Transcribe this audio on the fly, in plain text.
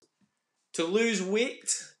To lose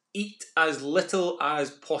weight, eat as little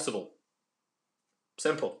as possible.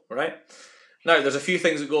 Simple, right? Now, there's a few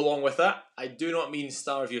things that go along with that. I do not mean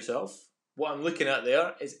starve yourself. What I'm looking at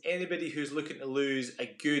there is anybody who's looking to lose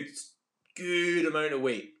a good amount of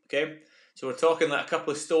weight, okay? So we're talking like a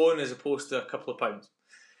couple of stone as opposed to a couple of pounds.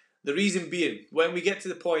 The reason being, when we get to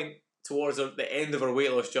the point towards the end of our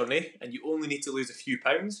weight loss journey and you only need to lose a few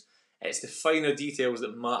pounds, it's the finer details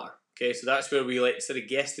that matter, okay? So that's where we like instead of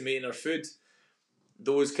guesstimating our food,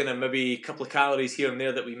 those kind of maybe a couple of calories here and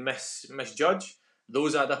there that we misjudge,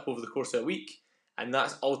 those add up over the course of a week, and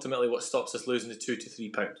that's ultimately what stops us losing the 2 to 3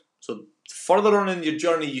 pounds. So further on in your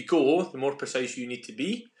journey you go, the more precise you need to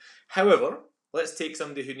be. However, let's take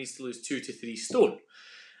somebody who needs to lose 2 to 3 stone.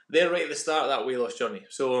 They're right at the start of that weight loss journey.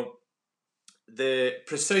 So the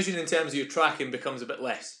precision in terms of your tracking becomes a bit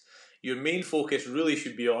less. Your main focus really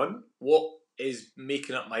should be on what is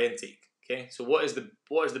making up my intake. Okay, so what is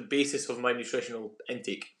the basis of my nutritional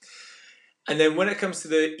intake? And then when it comes to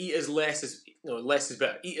the eat as less as less is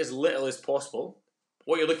better, eat as little as possible.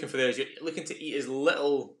 What you're looking for there is you're looking to eat as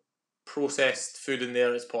little processed food in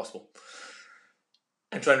there as possible,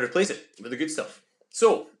 and try and replace it with the good stuff.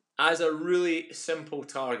 So, as a really simple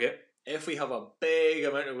target, if we have a big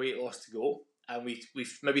amount of weight loss to go, and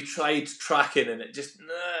we've maybe tried tracking and it just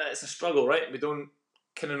it's a struggle, right? We don't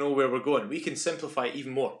kind of know where we're going. We can simplify it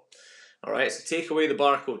even more. All right, so take away the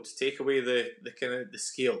barcodes, take away the kind of the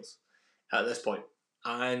scales at this point.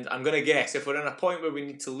 And I'm going to guess if we're in a point where we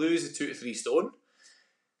need to lose the 2 to 3 stone,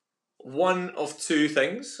 one of two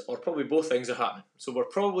things, or probably both things, are happening. So we're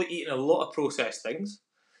probably eating a lot of processed things,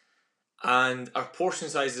 and our portion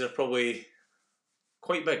sizes are probably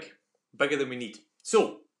quite big, bigger than we need.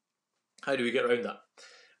 So, how do we get around that?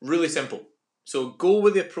 Really simple. So go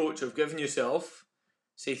with the approach of giving yourself,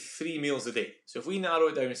 say, 3 meals a day. So if we narrow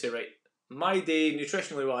it down and say, right, my day,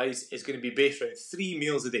 nutritionally wise, is going to be based around 3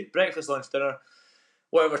 meals a day. Breakfast, lunch, dinner,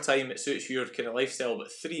 whatever time it suits your kind of lifestyle,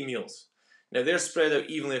 but 3 meals. Now they're spread out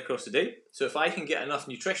evenly across the day, so if I can get enough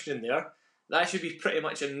nutrition in there, that should be pretty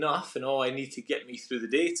much enough and all I need to get me through the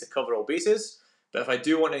day to cover all bases. But if I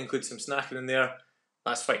do want to include some snacking in there,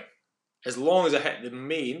 that's fine. As long as I hit the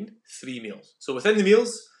main 3 meals. So within the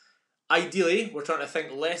meals, ideally, we're trying to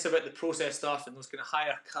think less about the processed stuff and those kind of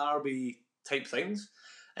higher carby type things,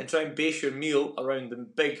 and try and base your meal around the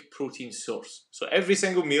big protein source. So every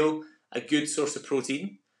single meal, a good source of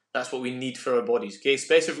protein. That's what we need for our bodies, okay?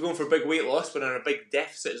 Especially if we're going for big weight loss, but in a big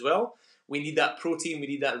deficit as well. We need that protein, we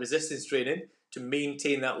need that resistance training to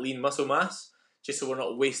maintain that lean muscle mass, just so we're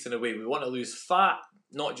not wasting away. We want to lose fat,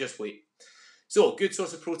 not just weight. So, good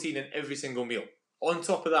source of protein in every single meal. On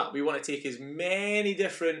top of that, we want to take as many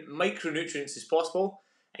different micronutrients as possible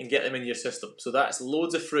and get them in your system. So that's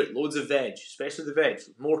loads of fruit, loads of veg, especially the veg.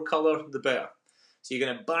 The more colour, the better. So you're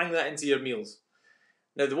going to bang that into your meals.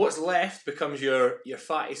 Now, what's left becomes your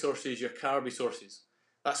fatty sources, your carby sources.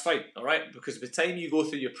 That's fine, alright? Because by the time you go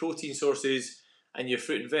through your protein sources and your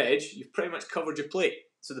fruit and veg, you've pretty much covered your plate.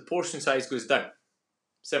 So the portion size goes down.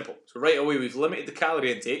 Simple. So right away, we've limited the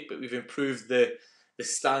calorie intake, but we've improved the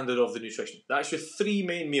standard of the nutrition. That's your 3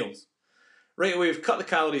 main meals. Right away, we've cut the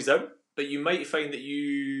calories down, but you might find that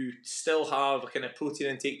you still have a kind of protein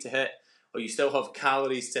intake to hit, or you still have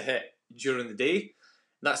calories to hit during the day.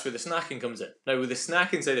 That's where the snacking comes in. Now with the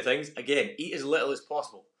snacking side of things, again, eat as little as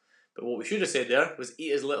possible. But what we should have said there was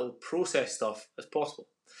eat as little processed stuff as possible.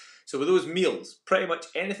 So with those meals, pretty much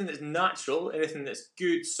anything that's natural, anything that's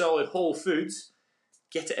good, solid, whole foods,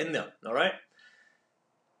 get it in there, alright?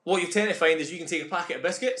 What you tend to find is you can take a packet of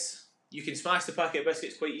biscuits, you can smash the packet of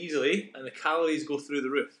biscuits quite easily, and the calories go through the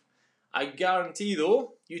roof. I guarantee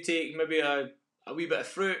though, you take maybe a wee bit of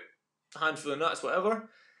fruit, a handful of nuts, whatever,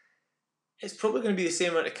 it's probably going to be the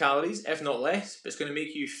same amount of calories, if not less, but it's going to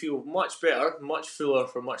make you feel much better, much fuller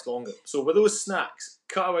for much longer. So with those snacks,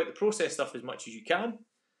 cut out the processed stuff as much as you can,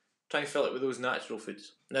 try and fill it with those natural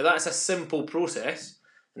foods. Now that's a simple process,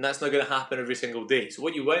 and that's not going to happen every single day. So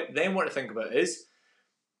what you then want to think about is,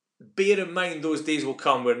 bear in mind those days will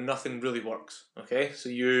come where nothing really works, okay? So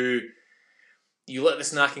you let the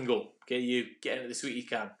snacking go, okay? You get into the sweetie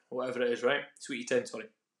can, whatever it is, right? Sweetie tin, sorry.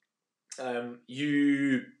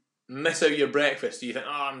 You miss out your breakfast, so you think,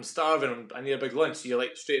 I'm starving, I need a big lunch, so you're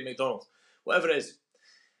like straight to McDonald's. Whatever it is,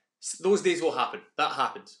 those days will happen. That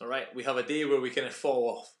happens, alright? We have a day where we kind of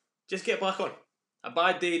fall off. Just get back on. A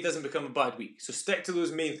bad day doesn't become a bad week. So stick to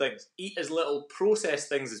those main things. Eat as little processed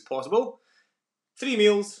things as possible. 3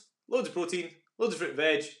 meals, loads of protein, loads of fruit and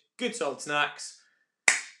veg, good solid snacks.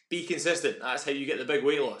 Be consistent. That's how you get the big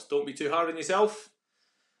weight loss. Don't be too hard on yourself.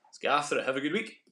 Let's get after it. Have a good week.